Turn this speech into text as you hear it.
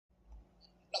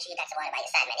Make sure you got some water by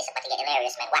your side, man. It's about to get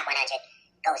hilarious, man. Wack 100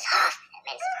 goes off.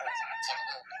 Man, this is cool.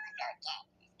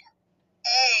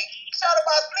 Hey, shout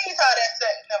about please how that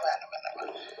set. Never mind.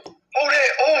 Who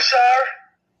that? Who, sir?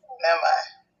 Never mind.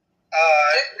 I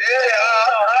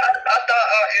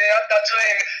thought you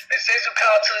ain't. They said you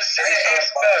called to the city and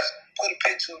asked about. Put a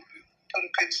picture of you.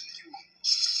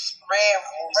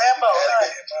 Rambo.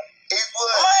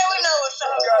 Eastwood. Man, we know what's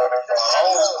up. I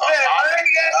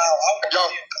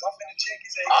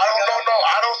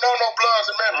don't know no Bloods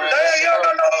in Memphis. You don't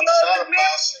know no Bloods in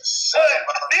Memphis.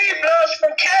 But these Bloods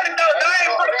from Cali, though, they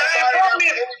ain't from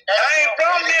Memphis. They ain't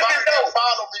from Memphis, though.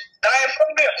 They ain't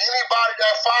from Memphis. Anybody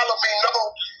that follow me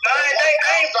know. Man, they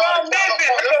ain't from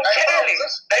Memphis. They from Cali.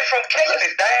 They from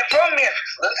Cali. They ain't from Memphis.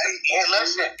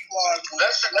 Listen.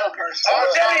 I'm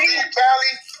telling you,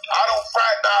 Cali, I don't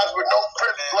fraternize with no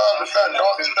Prince Blood or nothing.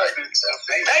 Don't expect it.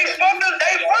 They from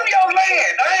your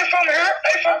land. They ain't from here.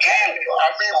 They from Cali. I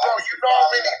mean, bro, you know how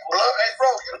many blood? Hey, bro,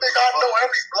 you think I know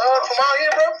every blood from out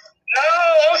here, bro? No,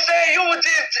 I'm saying you would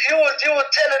tell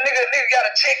a nigga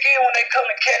gotta check in when they come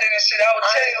to Cali and shit. I would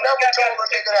tell you. Never told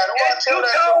a nigga that. You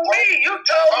told me. You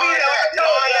told me.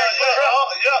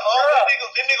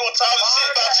 This nigga was talking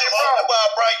shit about you, bro. That's why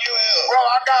I brought you in. Bro,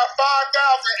 I got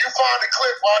 5,000. You find a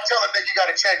clip where I tell a nigga you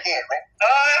gotta check in, man.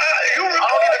 You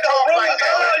record your room.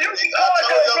 You record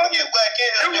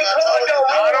your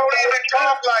room. I don't even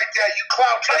talk like that. You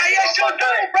clout check. Yes, you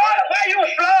do, bro. Why you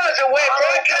floods away, bro?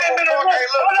 I came in the room.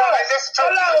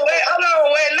 Hold on,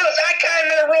 wait. Look, I came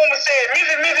in the room and said,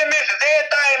 Memphis,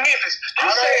 everything Memphis.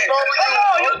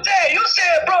 You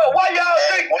said, bro, why y'all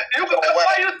think, why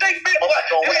you think, you said,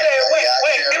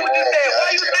 wait, what you said, why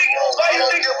you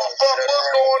think, give a fuck what's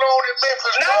going on in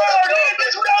Memphis, no, nigga,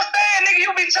 that's what I'm saying, nigga,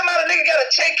 you be talking about a nigga gotta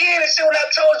check in and shit when I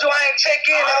told you I ain't check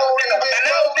in, and I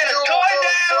was in a toy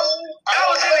down, I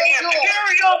was in an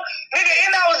Imperial, nigga,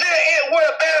 and I was in where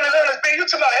a band of hunters been, you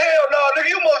talking about, hell no, nigga,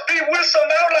 you must be with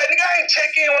somebody, I was like, nigga, I ain't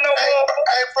check in with no motherfucker.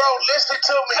 Hey, bro, listen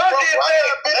to me, bro.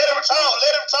 Let him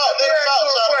talk,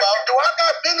 do I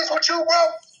got business with you, bro?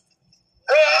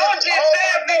 Bro, I'm just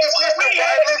saying, niggas, when we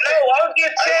had, I'm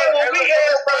just saying when we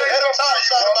had, bro. Let him talk,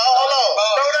 hold on.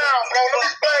 Slow down, bro, let me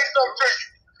explain something to you.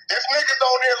 There's niggas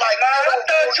on there like, I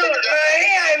thought you, man, he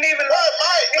ain't even.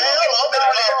 Mike, man, I'm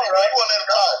gonna let him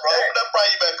talk, bro. Let bring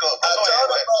you back up.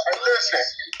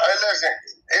 Hey, listen.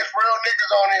 It's real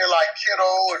niggas on here like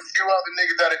Kiddo and a few other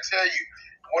niggas that'll tell you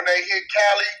when they hit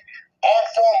Cali, all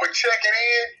form of checking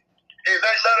in is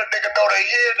they let a nigga know they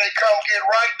here, they come get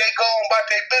right, they go on about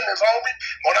their business, homie.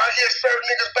 When I hit certain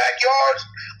niggas' backyards,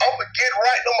 I'ma get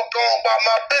right, I'ma go on about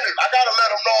my business. I gotta let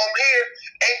them know I'm here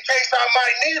in case I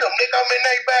might need them, nigga. I'm in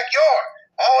their backyard.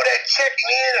 All that checking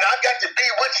in and I got to be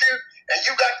with you and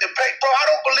you got to pay. Bro, I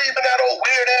don't believe in that old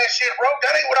weird ass shit, bro.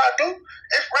 That ain't what I do.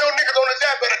 It's real niggas on this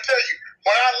app that'll tell you.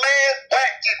 When I land,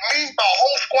 Wack get me, my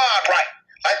whole squad right.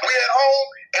 Like we at home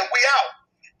and we out.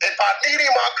 If I need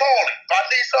him, I call him. If I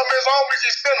need some of his homies,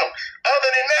 he send them. Other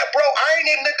than that, bro, I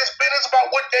ain't in niggas' business about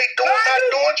what they doing, not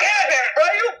doing. Capping, bro,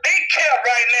 you big cap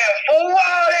right now. Fool,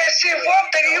 all that shit, bro,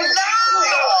 I'm thinking you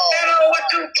know what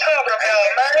you talking about,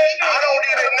 man. I don't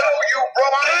even know you, bro.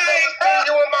 I ain't seen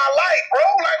you in my life, bro.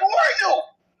 Like, who are you?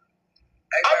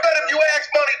 I bet if you ask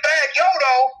Money Bag, yo,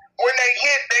 though, when they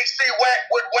hit, they see Wack,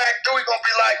 what Wack do, he gonna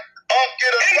be like,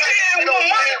 get a fight. You know,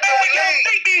 Money Bag,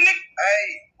 Hey,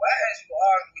 why is you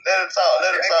arguing? Let him talk.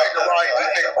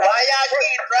 Why y'all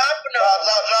keep dropping them?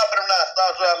 Stop dropping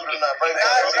them now. Go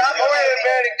ahead,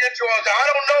 man, and get yours. I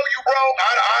don't know you, bro.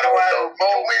 I don't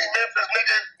know. We Memphis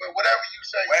niggas, whatever you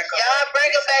say. Y'all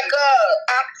bring it back up.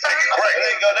 There you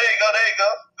go.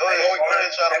 Go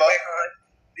ahead, shout about.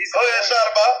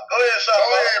 Go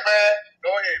ahead, man.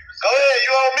 Go ahead.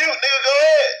 You on mute, nigga. Go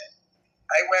ahead.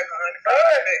 I work 100%.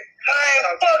 Man,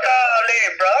 fuck all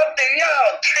that, bro. I'm thinking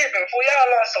y'all tripping for y'all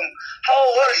on some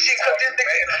whole other shit. Cause this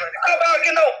nigga come out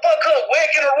get no fuck up, Wack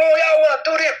in the room. Y'all wanna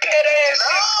do this pet ass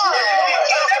shit?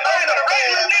 That ain't a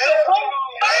regular nigga, fool.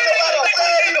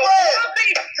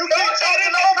 You keep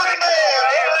talking over the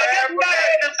man.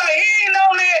 He ain't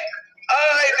on that.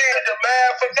 I did the man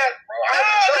for that, bro.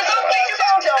 Cause I'm thinking you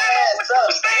don't stand what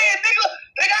you saying, nigga.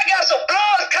 Nigga, I got some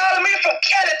blogs calling me from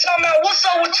Cali talking about what's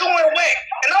up with you and Wack.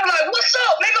 And I'm like, what's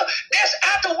up, nigga? That's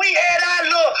after we had our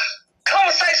little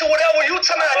conversation, whatever you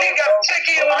talking about. Nigga got to check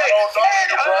in with that.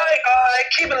 Alright,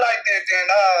 keep it like that then.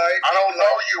 Alright. I don't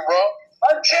know you, bro.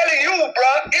 I'm telling you,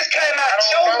 bro. This came out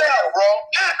your mouth, bro.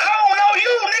 I don't know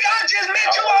you, nigga. I just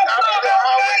met you on Clubhouse.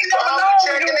 I ain't never known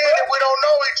you, checking in and we don't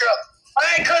know each other.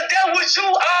 Right, cause that's what you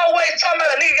always talking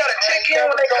about. A nigga gotta check in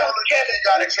when they come together. You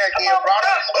gotta check in, bro.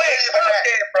 Stop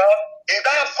that, bro. If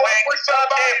you fuck with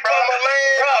somebody from a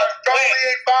land,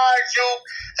 strongly advise you,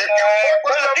 if you fuck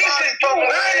with somebody from the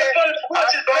land, I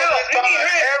strongly advise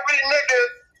every nigga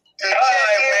to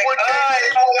check in with their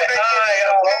people when they get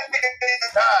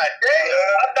God damn.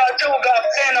 I thought you were gonna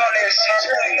stand on this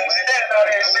shit. You stand on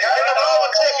this shit. I ain't know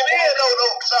what checking in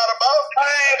though, shout about.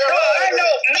 I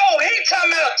know. No, he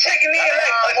talking about checking in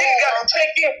like a nigga gotta check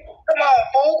in. Come on,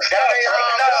 fool. That ain't how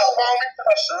I know, homie.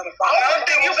 I don't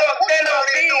think you gonna stand on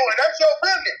D. That's your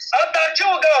business. I thought you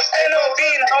were gonna stand on D.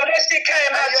 On that shit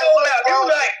came out your mouth. You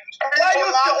like, why you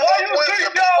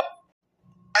think y'all?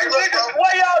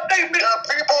 Why y'all think the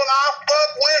people I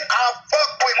fuck with,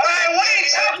 Man, we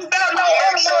ain't talking about no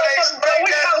other motherfuckers, bro.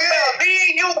 We talking about me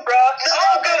and you, bro.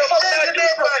 I don't give a fuck about you,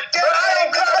 bro. I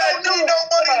don't care about you. No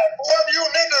money from you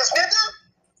niggas, nigga.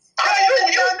 Bro,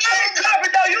 you name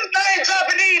dropping though. You name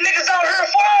dropping these niggas on here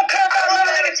for. I don't care about none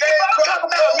of that shit. I'm talking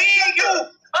about me and you.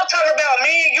 I'm talking about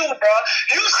me and you, bro.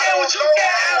 You said what you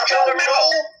said out your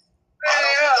mouth. I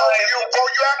don't know you, bro.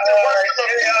 You acting worse than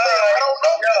a female. I don't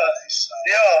know.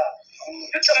 Yeah.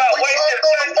 You talking about wasting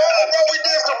time, bro? We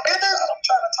did some business. I'm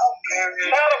trying to talk.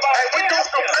 Hey, we do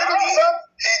some business or something?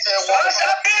 He said,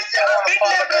 I've been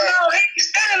living on. He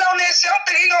standing on that shit. I don't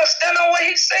think he gonna stand on what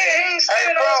he said. He ain't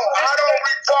standing on. I don't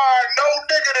require no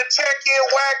nigga to check in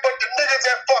Wack, but the niggas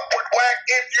that fuck with Wack,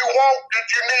 if you want, if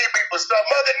you need me for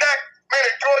something. Other than that, man,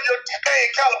 enjoy your day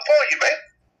in California, man.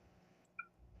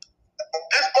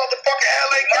 This motherfucker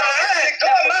LA County. I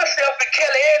enjoy myself in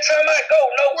Kelly every time I go.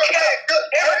 No cap.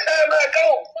 Every time I go.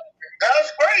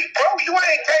 That's great, bro. You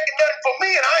ain't taking nothing from me,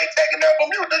 and I ain't taking nothing from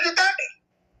you. Do you think?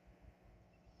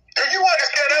 Do you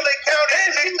understand LA County?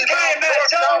 This shit came out,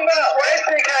 told me out. That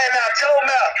shit came out, told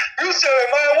me out. You said,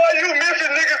 man, why you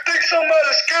Memphis niggas think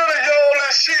somebody's scared of y'all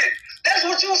and shit? That's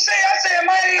what you say. I said,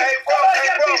 man, somebody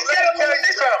gotta be scared of me.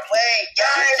 Wait,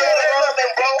 guys,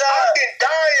 bro. I can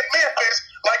die in Memphis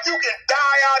like you can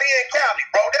die out here in Cali,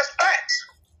 bro. That's facts.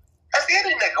 That's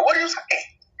any nigga. What are you saying?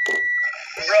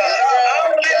 Bro, I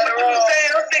don't listen to what you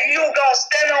saying. I'm thinking you gonna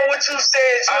stand on what you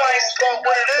said. You ain't spoke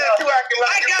what it is. You acting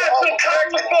like I got some call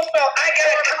from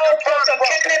some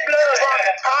Kelly Blood.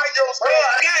 Bro,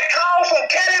 I got call from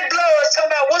Kelly Blood talking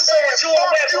about what's up with you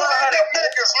on that 100.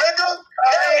 Niggas, nigga.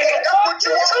 Fuck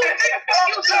you too, nigga.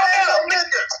 Fuck you too,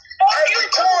 nigga. Fuck you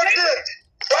too, nigga.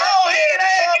 Go ahead,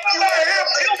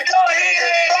 you go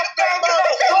ahead.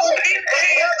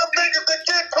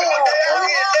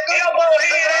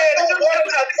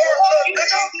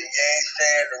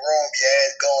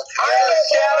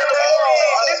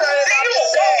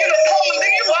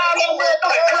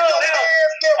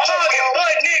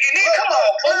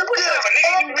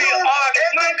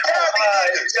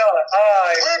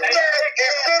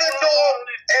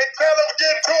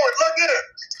 Look at it.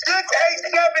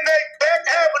 6878 Beck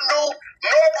Avenue,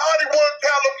 North Hollywood,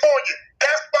 California.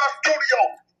 That's my studio.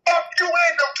 Fuck you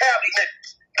and them Cali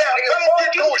niggas. Now, come on,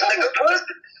 get to it, nigga.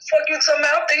 Fuck you talking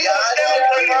about? You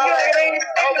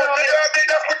think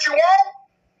that's what you want?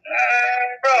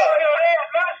 Bro.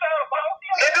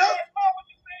 Nigga?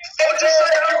 What you say?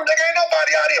 Nigga, ain't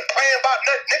nobody out here playing about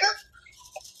nothing, nigga.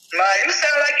 Man, you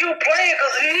sound like you playing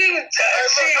because he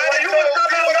shit. When you was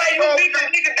talking about why you beat the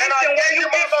nigga this and why you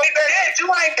beat nigga that, you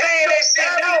ain't paying that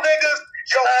shit now. Niggas,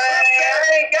 yo, I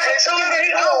ain't got two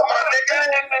niggas. my nigga.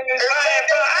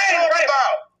 I ain't right.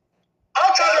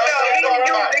 I'm talking about me and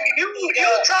you, nigga. You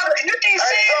talking, you ain't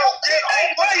saying no shit.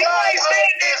 Bro, you ain't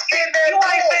saying this shit. You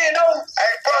ain't saying no.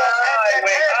 Hey, bro,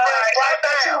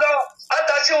 I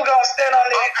thought you were gonna stand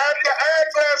on this. I'm at the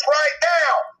address right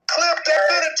now. Clip that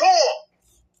to the tour.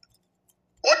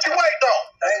 What you waiting on?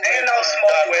 Ain't no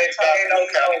smoke with. Ain't no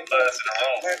smoke.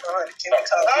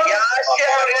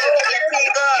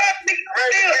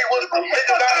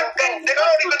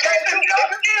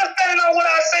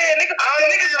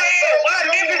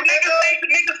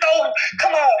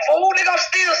 Come on, fool. Nigga, I'm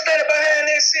still standing behind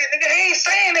that shit. Nigga, he ain't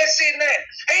saying that shit now.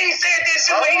 He ain't said that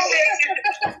shit when he said it.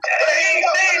 He ain't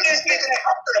saying this shit.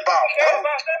 Talking about, bro.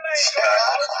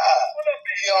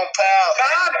 He on power.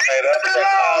 I've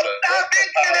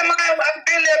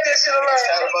been left that shit alone.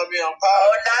 About me on power.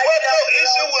 What's your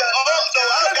issue with us,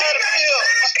 though? I gotta feel.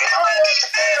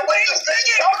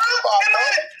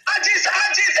 I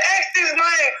just asked this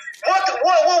man what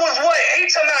was what. He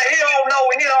talking about he don't know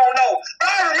and he don't know. But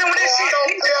I remember this shit.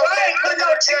 He's crying because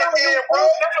y'all check on you, bro.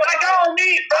 Like I don't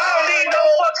need no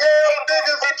fucking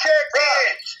niggas to check in.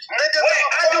 Wait,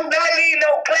 I do not need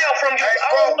no clout from you. I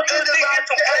don't want you to think it's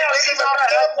some clout shit. I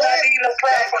do not need no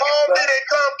clout from you. They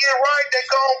come get right, they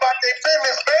go on about their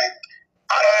business, man.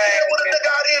 I don't care what a nigga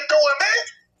out here doing, man.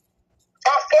 If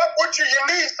I fuck with you, you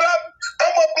need something,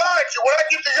 I'm oblige you. When I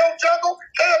get to your jungle,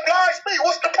 they oblige me.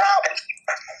 What's the problem?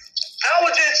 I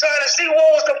was just trying to see what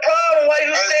was the problem. Why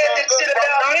you said that shit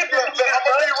about Memphis? I'm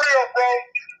gonna be real, bro.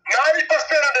 90%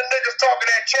 of the niggas talking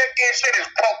that check-in shit is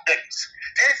broke niggas.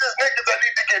 These is niggas that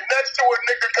need to get next to a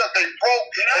nigga because they broke.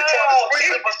 They trying to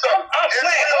squeeze it for something. I'm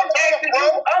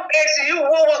asking you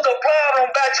what was the problem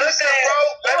about you saying? Bro,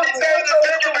 let me tell you the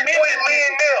difference between me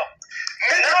and them.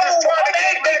 Niggas is trying to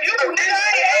get next to the nigga. I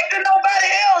ain't asking nobody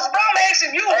else, bro. I'm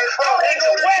asking you. Hey, bro, I'm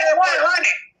asking Wack 100.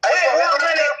 Hey, Wack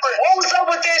 100. What was up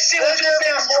with that shit? What you saying?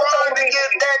 Niggas trying to get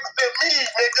next to me,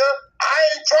 nigga. I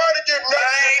ain't trying to get next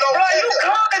to no bro, nigga. you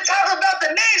come and talk about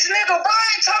the next nigga, bro. I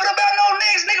ain't talking about no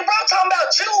next nigga, bro. I'm talking about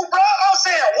you, bro. I'm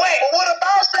saying, wait. But what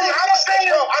about you? I don't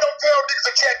tell niggas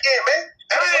to check in, man.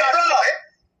 That's hey, what I bro. do, man.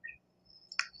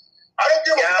 I don't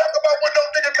give a fuck about what no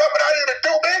nigga coming out here to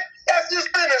do, man. That's his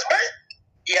business, man.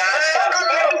 Yeah,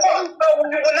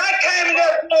 when I came in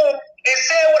that room and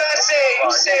said what I said, you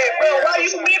said, bro, why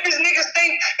you Memphis niggas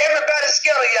think everybody's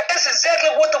scared of you? That's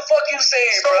exactly what the fuck you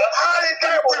said, So bro. how did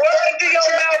that Word to your mouth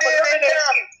check it for in and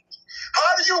count?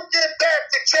 How do you get back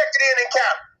to check it in and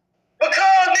count?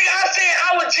 Because, nigga, I said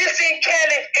I was just in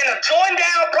Cali in a join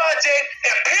down project,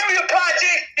 Imperial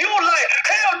project. You were like,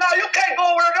 hell no, you can't go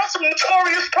over there. That's a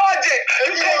notorious project.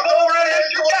 You can't go over there.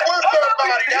 You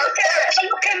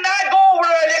cannot go over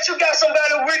there unless you got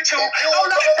somebody with you. I'm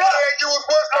like, bro, you was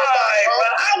with somebody, bro.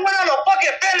 I went on a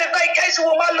fucking family vacation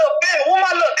with my little family, with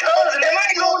my little cousin. And I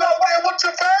ain't going nowhere with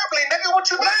your family, nigga. What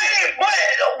you mean? But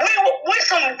we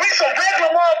some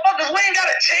regular motherfuckers. We ain't got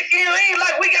to check in. We ain't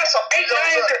like we got some 8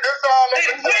 names.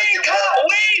 We ain't call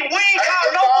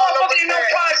no motherfucker in no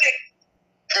project.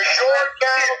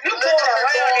 You going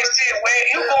around this shit, Wack.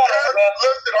 You going around, bro.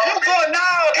 You going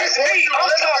now, this me. I'm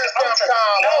talking.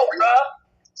 No, bro.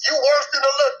 You worse than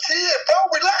a little kid, bro.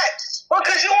 Relax.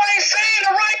 Because you ain't saying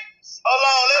the right. Hold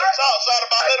on, let him talk, son.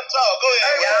 Let him talk. Go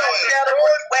ahead.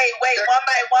 Wait,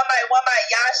 one mic.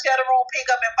 Y'all share the room, pick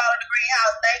up and follow the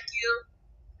greenhouse. Thank you.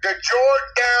 The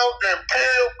Jordans, the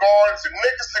Imperial Gardens, the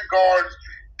Nicholson Gardens,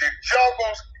 the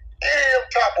Jungles, any of them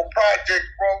type of projects,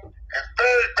 bro. It's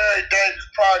very, very dangerous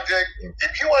project.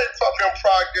 If you ain't from them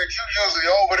projects, you usually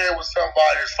over there with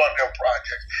somebody that's from them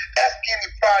projects. Ask any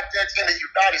projects in the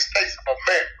United States of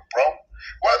America, bro.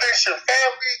 Whether it's your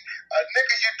family, a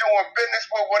nigga you doing business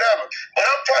with, whatever. But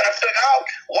I'm trying to figure out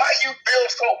why you feel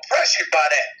so pressured by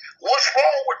that. What's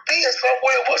wrong with being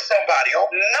somewhere with somebody, oh?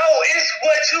 No, it's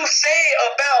what you said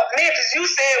about Memphis. You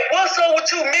said, what's up with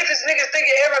you Memphis niggas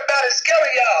thinking everybody's scared of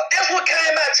y'all? That's what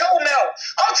came out your mouth.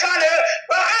 I'm trying to,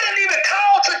 bro, I didn't even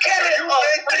call to Cali. You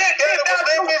ain't scared of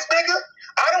Memphis, nigga?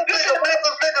 I don't think the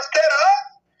Memphis niggas scared of us.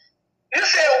 You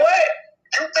said what?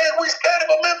 You think we scared of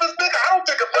a Memphis nigga? I don't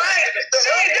think a Memphis nigga scared of us.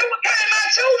 See, that what came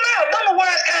out your mouth. Them the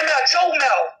words came out your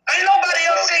mouth. Ain't nobody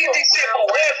else saying this shit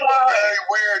but Wack 100. Very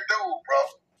weird dude,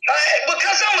 bro.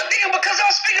 Because I'm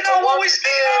speaking on what we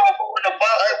speaking on. What the fuck?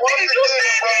 Nigga, you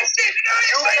saying that shit.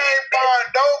 You can't find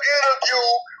no interview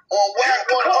or Wack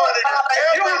 100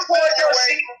 ever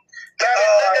insinuating that a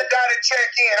nigga gotta check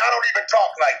in. I don't even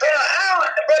talk like that.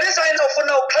 Bro, this ain't no for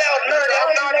no cloud, none of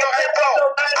that. Hey,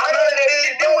 bro. I don't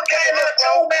need no came out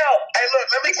your mouth. Hey, look,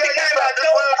 let me tell you about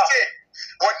this real shit.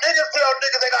 When niggas tell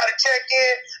niggas they gotta check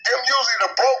in, them usually the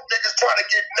broke niggas trying to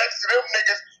get next to them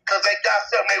niggas because they got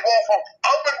something they want from.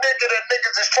 I'm a nigga that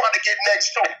niggas is trying to get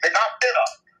next to. Nigga, I'm thinner.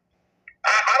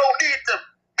 I don't need to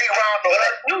be around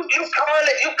no You calling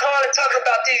talking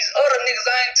about these other niggas.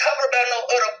 I ain't talking about no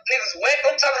other niggas. Wack,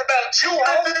 I'm talking about you,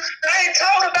 homie. I ain't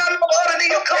talking about no other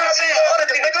niggas. Come saying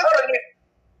other niggas.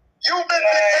 You been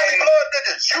big blood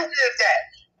niggas. You did that.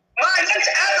 Mine, that's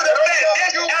after the fact.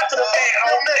 That's after the fact.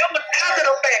 That was after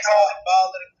the fact. Follow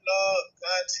the club,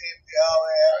 content, y'all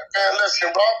have. Man,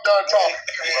 listen, bro, I'm done talking.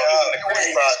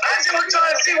 I just was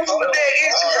trying to see what was that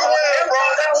issue. You win, bro.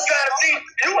 I was trying to see.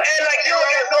 You act like you win,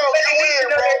 got bro. no You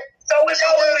win, bro. So it's You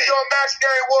over win with. your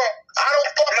imaginary world. I don't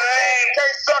fuck with you. You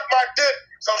can't suck my dick.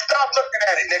 So stop looking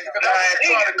at it, nigga. Because that's what you're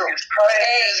trying to do.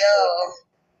 Hey, yo.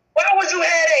 Why would you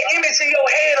have that image in your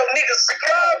head of niggas?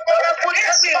 Because, bro, that's what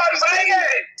everybody's saying.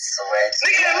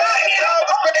 Nigga, in my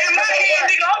head,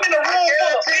 nigga, I'm in a room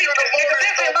full of bitches. Nigga,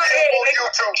 this in my head, nigga.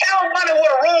 Count money with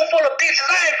a room full of bitches.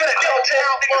 I ain't finna tell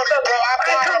niggas, bro.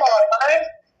 Come on, man.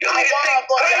 You niggas think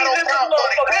crazy as a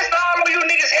motherfucker. That's all on you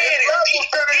niggas' head is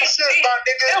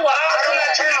It was all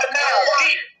coming to the mouth.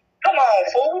 Come on,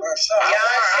 fool. Y'all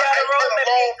share the room and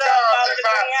pick up, follow the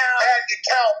greenhouse. Had to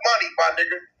count money, my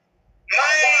nigga.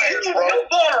 Man, you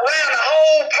going around the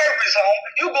whole purpose,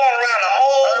 homie. You going around the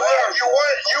whole world. You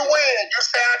win. You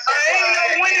say I ain't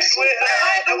no win shit.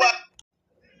 I ain't no win. I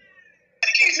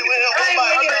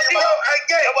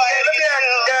gay. Let me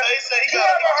ask you, you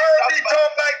ever heard me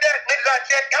talk like that? Nigga,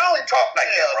 I don't talk like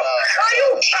that, bro. How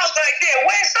you talk like that?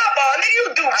 Wait, stop, nigga. You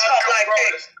do talk like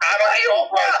that. I don't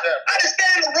talk like that. I just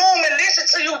stand in the room and listen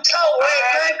to you talk,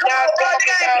 man. Come on, bro.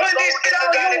 Nigga ain't putting this shit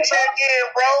on you, check in,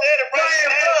 bro. Man,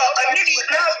 bro, a nigga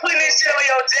not putting this shit on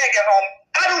your jacket, homie.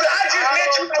 I just met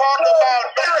you talk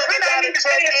about niggas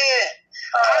check in.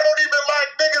 I don't even like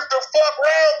niggas to fuck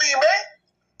around me, man.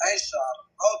 Hey, Sean,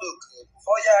 hold up, cuz.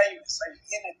 Before y'all even say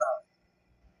anything,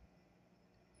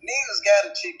 niggas got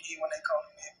a chick in when they come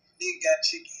to me. Niggas got a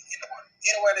chick in anywhere.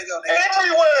 Anywhere they go, they got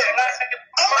everywhere.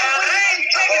 I ain't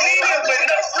checking in with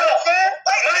no stuff, man.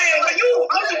 Man, when you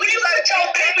got your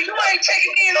baby, you ain't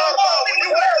checking in on all. When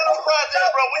you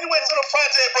went to the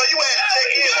project, bro, you had to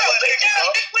check in.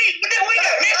 We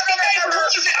got mixed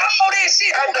neighborhoods and all that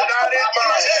shit.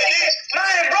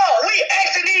 Man, bro, we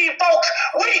asking these folks,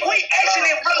 we asking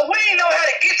them, bro, we ain't know how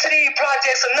to get to these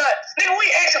projects or not. Nigga, we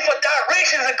asking for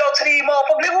directions to go to these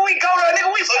motherfuckers. Nigga, we go there,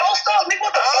 nigga, we post up. Nigga,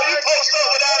 what the fuck? You post up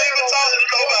without even talking to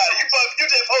nobody. You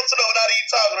just posted up without even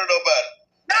talking to nobody.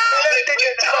 No, hold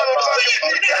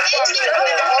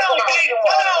on,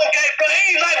 gay, bro. It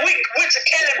ain't like we went to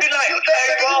Canada and be like,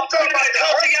 hey, bro, we about to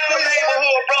come to y'all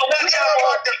neighborhood, bro. Watch out,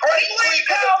 bro. You ain't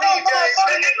call no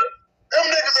motherfucker, nigga. Them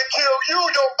niggas will kill you,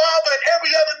 your mama, and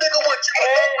every other nigga with you.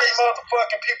 these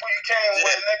motherfucking people you came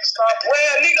with, nigga. Stop it.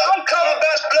 Well, nigga, I'm coming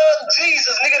about the blood of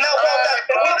Jesus, nigga. Not walk back.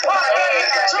 We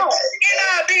podcast too. And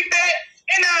I be back.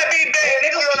 Nigga.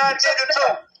 Kill that nigga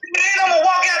too. Then I'm gonna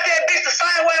walk out that bitch the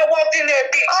same way I walked in that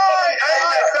bitch. Alright,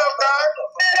 tough guy.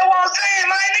 Man, that's what I'm saying,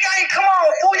 man. Nigga, ain't come on,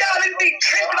 fool. Y'all niggas be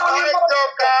tripping on you.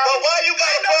 Tough guy. But why you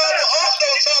got a problem with Unc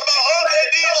though? Talk about Unc that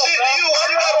did shit to you. Why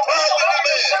you got a problem with that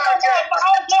man? I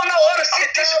don't want no other shit.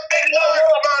 Disrespecting no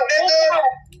more, nigga.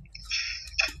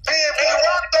 B&B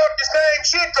Rock talk the same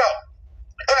shit though.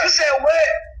 You said what?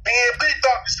 B&B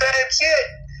talk the same shit.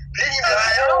 He was like,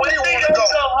 I don't really want to go.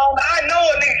 I know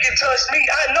a nigga can touch me.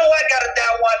 I know I gotta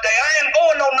die one day. I ain't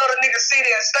going no another nigga city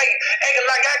and state acting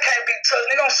like I can't be touched.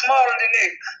 Nigga, I'm smarter than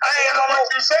nigga. I ain't gonna know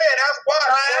what you saying. That's why.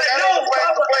 I know for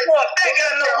a fact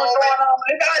I know what's going on.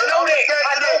 Nigga, I know that.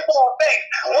 I know for a fact.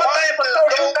 One thing for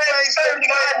sure, two things for certain,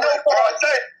 nigga, I know for a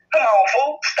fact. Come on,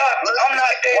 fool. Stop it. I'm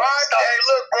not dead. Stop. Hey,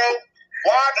 look, bro.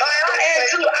 I just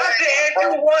asked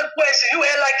you one question. You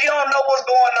act like you don't know what's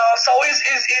going on, so it is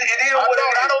what it is.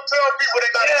 I don't tell people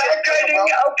they got to check in, bro.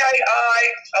 Okay,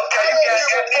 alright. Okay, you got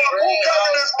amnesia. Who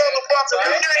covered this motherfucker?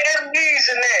 You got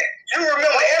amnesia now. You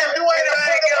remember everything I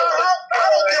ain't got. I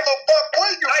don't give a fuck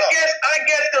when you I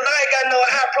guess because I ain't got no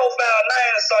high profile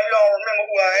name, so you don't remember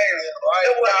who I am. I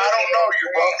don't know you,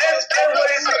 bro. That's what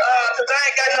it is, because I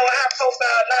ain't got no high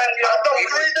profile name. I know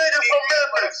 3 niggas from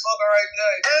Memphis.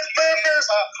 It's Memphis.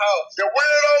 The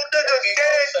weird old niggas,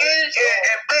 Scared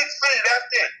and Big C, that's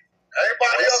it.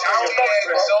 Everybody else, I don't know.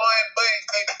 Join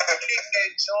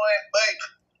bait.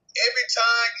 Every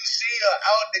time you see her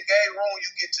out the gay room, you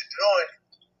get to join it.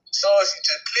 So if you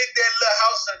just click that little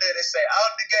house in there that say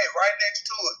out the gate right next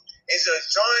to it, and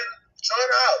just join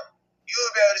out.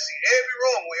 You'll be able to see every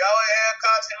room. We always have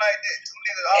content like this. 2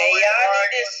 niggas always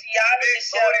y'all need to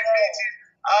shut up.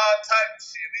 All type of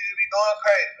shit. We be going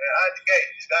crazy, man. Out the gate.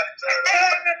 You just gotta join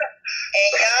up.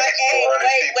 And y'all,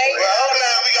 wait. Well, I'm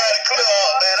glad we got it clear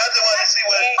up, man. I just wanted to see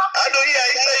what. I know, he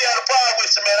said he had a problem with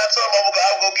you, man. I told him I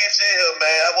was gonna get you in here,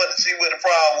 man. I wanted to see what the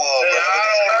problem was, bro.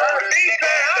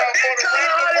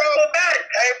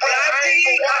 Hey, bro,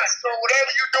 so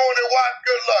whatever you doing in Wack,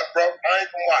 good luck, bro. I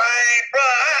ain't from Wack.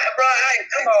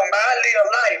 Come on, man. I live a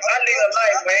life,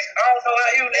 man. I don't know how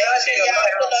you live. I live a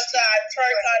life. Pull up to our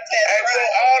track contest. Hey, bro,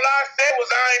 all I said was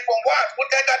I ain't from Wack. What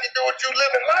that got to do with you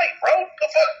living life, bro? The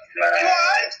fuck? You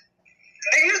alright?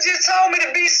 Nigga, you just told me to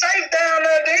be safe down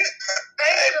there, nigga.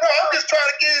 Hey, bro, I'm just trying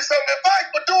to give you some advice,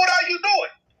 but do it how you do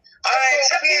it. I ain't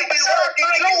telling you, give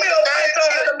me advice on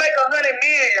how to make $100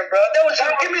 million, bro. That was just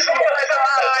give me some advice on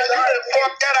how to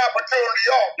fuck that opportunity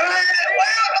off. Man, nigga,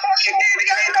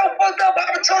 ain't no fucked up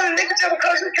opportunity, nigga, just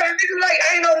because you can't, nigga, like,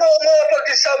 ain't no more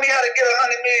motherfucker show me how to get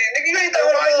 $100 million. Nigga, you ain't the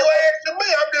only one. You asking me?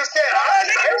 I'm just saying.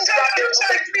 Nigga, you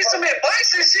trying to give me some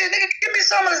advice and shit, nigga. Give me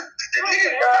some of this.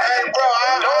 Hey, bro,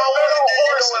 I don't want to give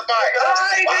you no advice.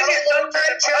 Alright, nigga,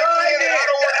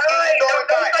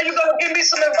 you gonna give me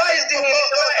some advice, then.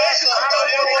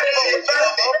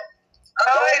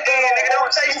 Alright, then, nigga,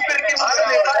 don't say you finna give me some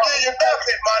advice.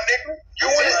 My nigga.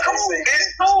 It's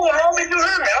cool, homie, you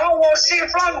hear me? I don't want shit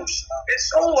from you. It's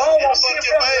cool, I don't want shit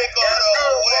from you. I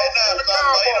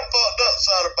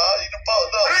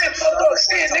ain't fucked up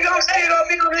shit, nigga. I'm still gonna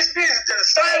be on this business the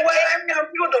same way I am.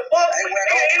 What the fuck?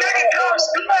 And I can come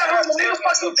to my home, nigga.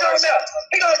 fuck you talking about?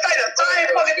 He gonna say the same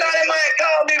fucking thing that man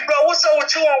called me, bro. What's up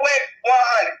with you on Wack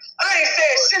 100? I ain't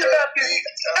said shit about this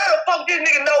nigga. How the fuck this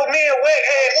nigga know me and Wack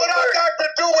had What I got to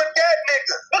do with that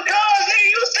nigga? Because, nigga,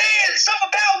 you said something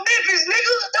about Memphis,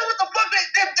 nigga. That was the fuck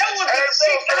that was the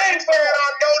shit came from. I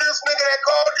know this nigga that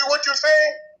called you. What you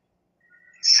saying?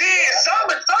 Shit,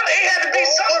 something. It had to be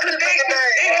some connection.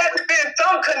 It had to be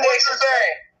some connection. What you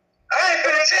saying? I ain't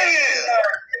finna tell you this.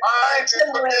 I ain't just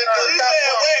forget You said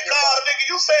Wack called a nigga.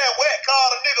 You said Wack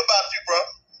called a nigga about you, bro.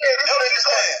 Yeah, this what you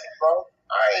saying, bro.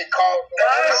 I ain't called.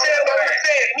 I said what I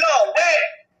said. No, Wack.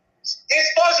 It's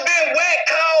supposed to be Wack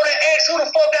called and asked who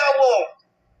the fuck I was.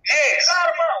 Yes.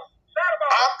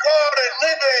 I called a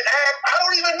nigga and asked, I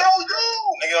don't even know you.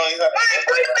 Nigga don't even have Man,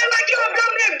 bro, you think like you don't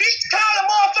come there bitch calling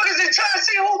motherfuckers and trying to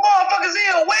see who motherfuckers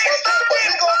is. Wack, stop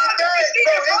that vlogging and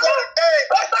shit,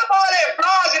 bro. Stop all that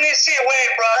vlogging and shit, Wack,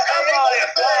 bro. Stop all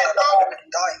that vlogging.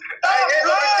 Stop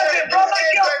vlogging, bro.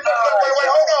 Like yo. Wait,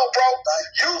 hold on, bro.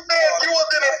 You said you was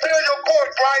in Imperial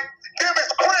Courts, right? Give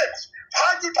us Crips.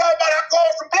 How you talking about I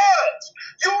called some bloods?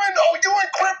 You in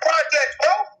Crip Projects,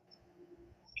 bro.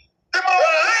 Bro,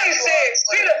 I ain't said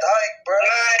shit.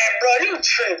 Man, bro, you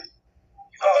tripping.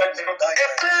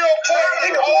 Imperial Courts,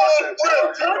 nigga, all some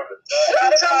Crips.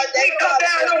 Sometimes they come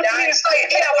down here and say,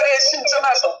 yeah, with that shit,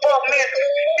 somebody some fuck Memphis.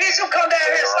 Bitch, you come down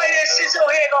here and say that shit,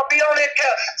 your head gonna be on that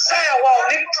sidewalk,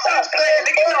 nigga. Stop playing,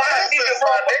 nigga. You know how niggas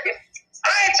motherfucker. I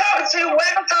ain't talking to you,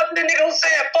 Wack. I'm talking to the nigga who's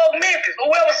saying fuck Memphis.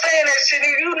 Whoever saying that shit,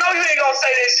 nigga, you know you ain't gonna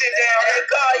say that shit down there. They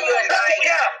call you a night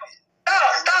cap. No,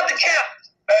 stop the cap.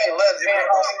 Hey, let's be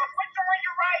honest.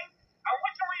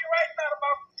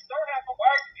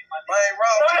 I ain't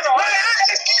wrong. Man, I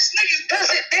asked this nigga,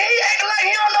 cause he acting like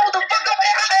he don't know what the fuck up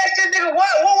there. I asked this nigga,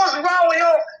 what was wrong with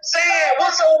him saying,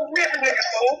 what's up with Memphis niggas,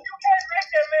 fool?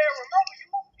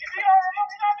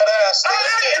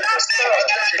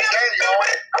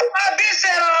 I've been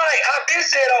said alright. I've been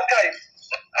said okay.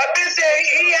 I've been said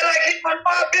he had like his my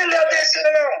been left that shit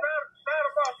alone.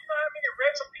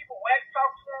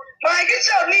 Man, get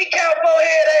your kneecap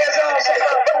forehead ass on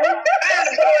somebody. Man,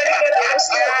 the forehead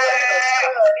ass.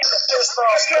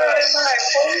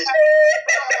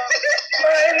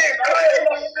 Man, nigga crazy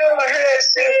when you doing that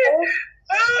shit, fool.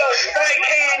 So straight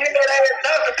hand, nigga, that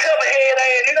Dr. Pepper head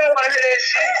ass. You don't want to hear that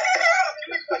shit.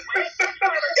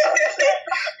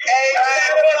 Hey,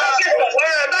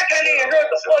 I can't even hear what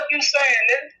the fuck you saying,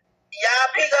 nigga.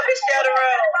 Y'all pick up and share the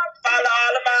room. Follow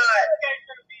all the mods.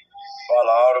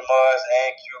 Follow all the mods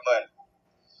and Q Money.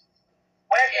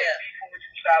 Yeah.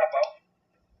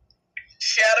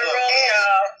 Share the room,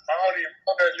 y'all.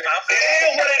 It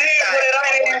is what it is, but it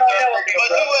ain't even gonna never be. But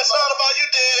you was talking about you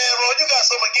dead ass wrong. You got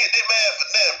something against this man for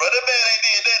nothing, bro. That man ain't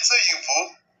did that to you, fool.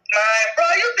 Man, bro,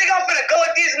 you think I'm finna go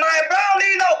with this, man? Bro, I don't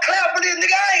need no clap for this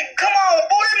nigga. I ain't, come on,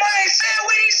 boy, this man ain't saying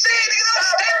what he said, nigga.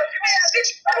 Don't stand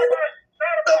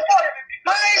the fuck?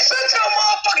 Man, shut your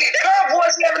motherfucking girl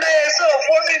voice having ass up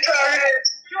before they try to hear it.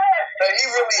 Hey, he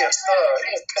really a stud. He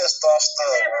a pissed off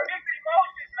stud, man.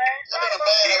 That nigga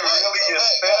mad at Wack.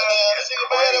 This nigga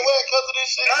mad at Wack because of this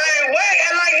shit. I ain't wait,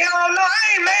 and like, you don't know, I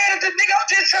ain't mad at the nigga. I'm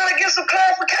just trying to get some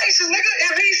clarifications, nigga.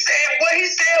 If he said what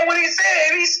he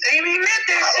said, if he meant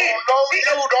that shit. I don't know you,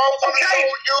 don't want to know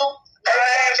you. And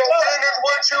have no business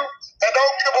with you. And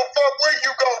don't give a fuck where you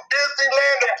go.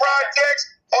 Disneyland, the projects,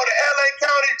 or the LA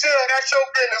County Jail. That's your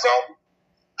business, homie.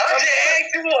 I'm just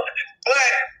asking you, but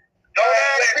Don't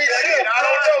ask me shit. I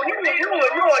don't know you. You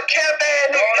a cap ass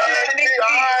nigga. Don't ask me.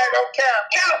 Alright, don't cap.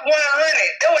 Cap 100.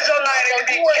 That was your night to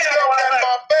be You ain't cap got that 100.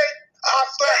 my face. I'll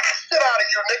slap the shit out of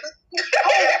you, nigga. You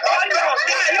gonna die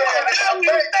when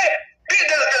you say it.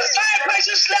 The same place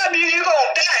you slap me, you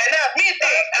gonna die. And I admit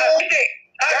that.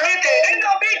 Ain't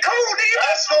gonna be cool, nigga.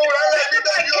 That's cool. I let you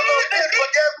know you're a little bitch, but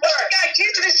guess what? You got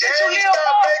kids to this shit you live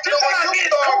for. You trying to get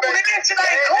cool, nigga. That shit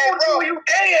ain't cool to you.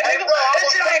 Dead, nigga. That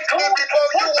shit ain't cool.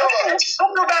 What's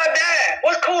cool about dying?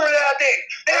 What's cool about that?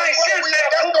 They ain't serious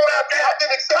about cool about that.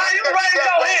 Man, you ready to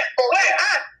go ahead?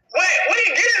 Wait, we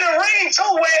can get in the ring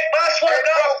too, Wack, but I swear to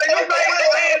God, you ready to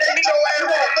go ahead and you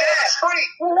gonna die. I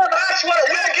swear,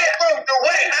 we'll get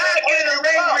wait, I'll get in the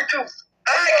ring with you.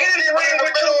 I'll get in the ring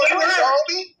with you. You heard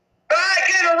me? I'll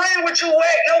get in the ring with you,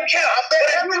 Wack, no cap. But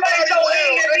if you ready to go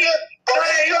ahead and me,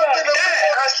 man, you gonna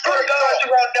die. I swear to God, you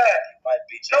gonna die.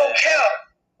 No cap.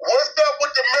 What's up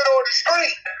with the middle of the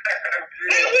street?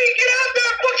 Nigga, we get out there,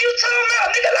 what you talking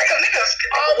about? Nigga, like a nigga.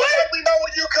 Let me know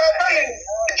when you come back.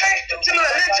 To my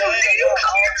little nigga, you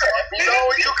come here. You know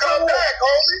when you come back,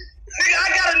 homie. Nigga, I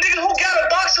got a nigga who got a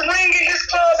boxing ring in his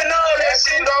club and all that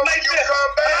shit. Know when you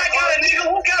come back. I got a nigga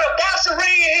who got a boxing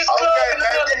ring in his club and all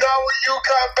that. Let me know when you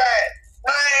come back.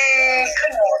 Man,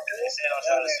 come on, dude.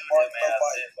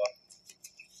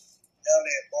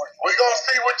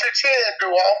 your chin do,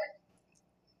 homie?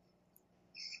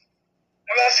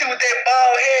 When I see what that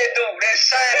bald head do, that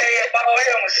shiny head bald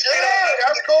head, I'm gonna Yeah,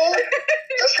 that's cool.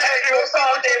 That's cool. Let's see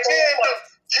what your chin do.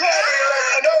 You already let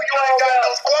me know you ain't got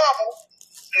no squabble.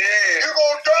 Yeah. You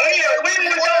gonna drop it? When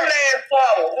was your last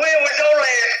squabble? When was your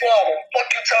last squabble? Fuck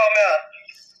you talking about?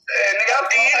 Nigga, I'm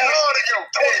the How old are you?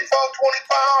 24,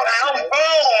 25? I'm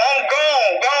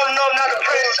grown enough not to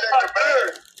press my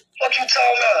bird. What you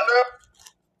talking about?